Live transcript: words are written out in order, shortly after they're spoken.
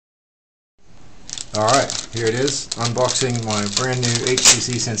Alright, here it is, unboxing my brand new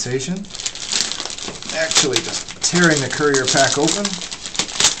HTC Sensation. Actually just tearing the courier pack open.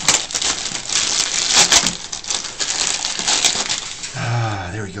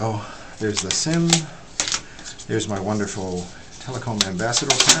 There we go. There's the SIM. There's my wonderful Telecom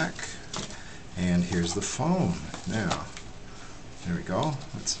Ambassador pack. And here's the phone. Now, there we go.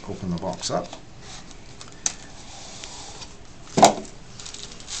 Let's open the box up.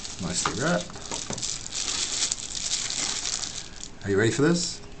 Nicely wrapped. Are you ready for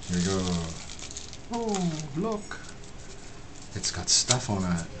this? Here we go. Oh, look. It's got stuff on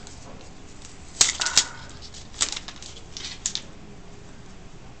it.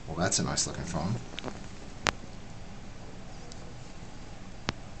 Well, that's a nice looking phone.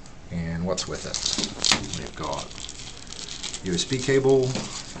 And what's with it? We've got USB cable and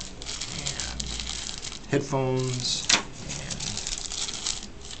headphones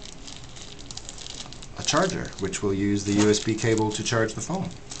and a charger, which will use the USB cable to charge the phone.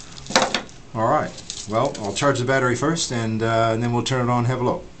 Alright, well, I'll charge the battery first and then we'll turn it on and have a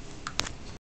look.